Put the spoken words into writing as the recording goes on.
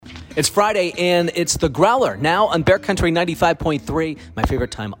It's Friday, and it's the Growler, now on Bear Country 95.3, my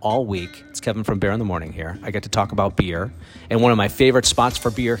favorite time all week. It's Kevin from Bear in the Morning here. I get to talk about beer, and one of my favorite spots for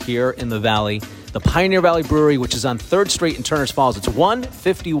beer here in the Valley, the Pioneer Valley Brewery, which is on 3rd Street in Turners Falls. It's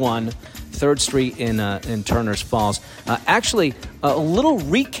 151 3rd Street in Turners Falls. Actually, a little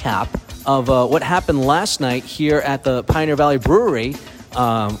recap of what happened last night here at the Pioneer Valley Brewery.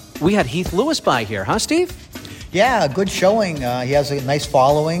 We had Heath Lewis by here, huh, Steve? Yeah, good showing. He has a nice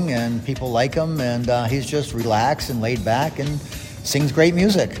following, and people like him, and he's just relaxed and laid back and sings great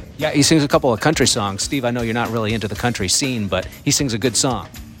music. Yeah, he sings a couple of country songs. Steve, I know you're not really into the country scene, but he sings a good song.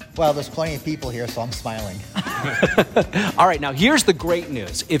 Well, there's plenty of people here, so I'm smiling. All right, now here's the great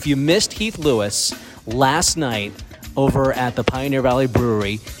news. If you missed Heath Lewis last night over at the Pioneer Valley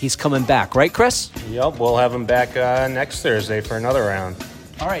Brewery, he's coming back, right, Chris? Yep, we'll have him back next Thursday for another round.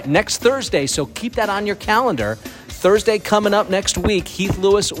 All right, next Thursday, so keep that on your calendar. Thursday coming up next week, Heath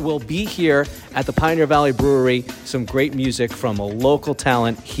Lewis will be here at the Pioneer Valley Brewery. Some great music from a local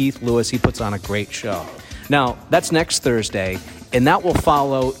talent, Heath Lewis. He puts on a great show. Now, that's next Thursday, and that will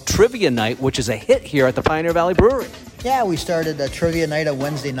follow Trivia Night, which is a hit here at the Pioneer Valley Brewery. Yeah, we started a Trivia Night on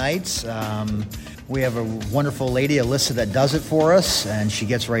Wednesday nights. We have a wonderful lady, Alyssa, that does it for us, and she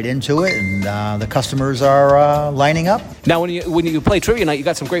gets right into it, and the customers are lining up. Now, when you play Trivia Night, you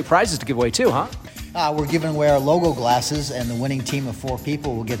got some great prizes to give away too, huh? We're giving away our logo glasses, and the winning team of 4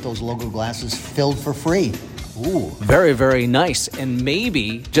 people will get those logo glasses filled for free. Ooh, very, very nice. And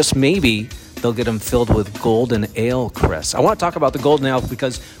maybe, just maybe, they'll get them filled with Golden Ale, Chris. I want to talk about the Golden Ale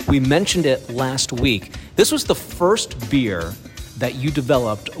because we mentioned it last week. This was the first beer that you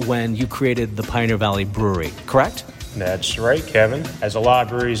developed when you created the Pioneer Valley Brewery, correct? That's right, Kevin. As a lot of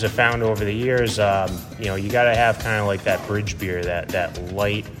breweries have found over the years, you got to have kind of like that bridge beer, that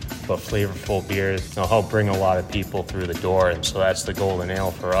light but flavorful beer. It'll help bring a lot of people through the door, and so that's the Golden Ale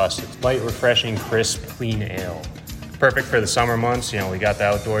for us. It's light, refreshing, crisp, clean ale. Perfect for the summer months. We got the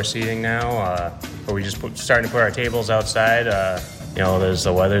outdoor seating now, where we just starting to put our tables outside.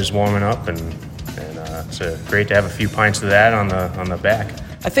 The weather's warming up, and it's great to have a few pints of that on the back.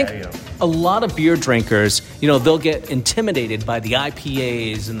 I think a lot of beer drinkers, they'll get intimidated by the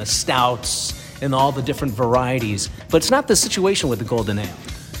IPAs and the stouts and all the different varieties, but it's not the situation with the Golden Ale.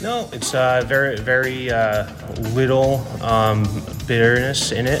 No, it's very, very little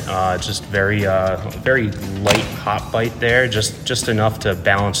bitterness in it. Just very light hop bite there, just enough to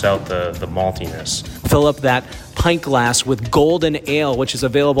balance out the maltiness. Fill up that pint glass with Golden Ale, which is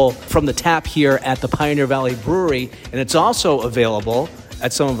available from the tap here at the Pioneer Valley Brewery, and it's also available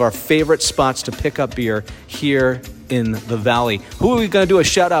at some of our favorite spots to pick up beer here in the Valley. Who are we going to do a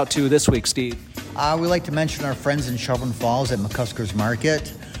shout out to this week, Steve? We like to mention our friends in Shelburne Falls at McCusker's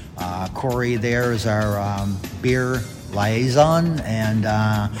Market. Corey there is our beer liaison,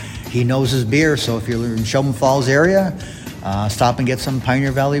 and he knows his beer. So if you're in Shelburne Falls area, stop and get some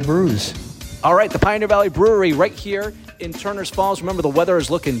Pioneer Valley brews. All right, the Pioneer Valley Brewery right here in Turners Falls. Remember, the weather is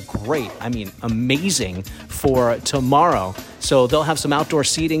looking great. I mean, amazing for tomorrow. So they'll have some outdoor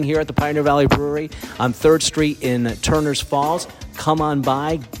seating here at the Pioneer Valley Brewery on 3rd Street in Turners Falls. Come on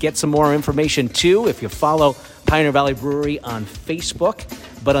by, get some more information too if you follow Pioneer Valley Brewery on Facebook.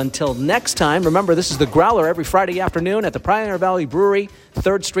 But until next time, remember, this is the Growler every Friday afternoon at the Pioneer Valley Brewery,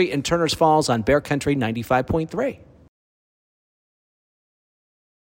 3rd Street in Turners Falls on Bear Country 95.3.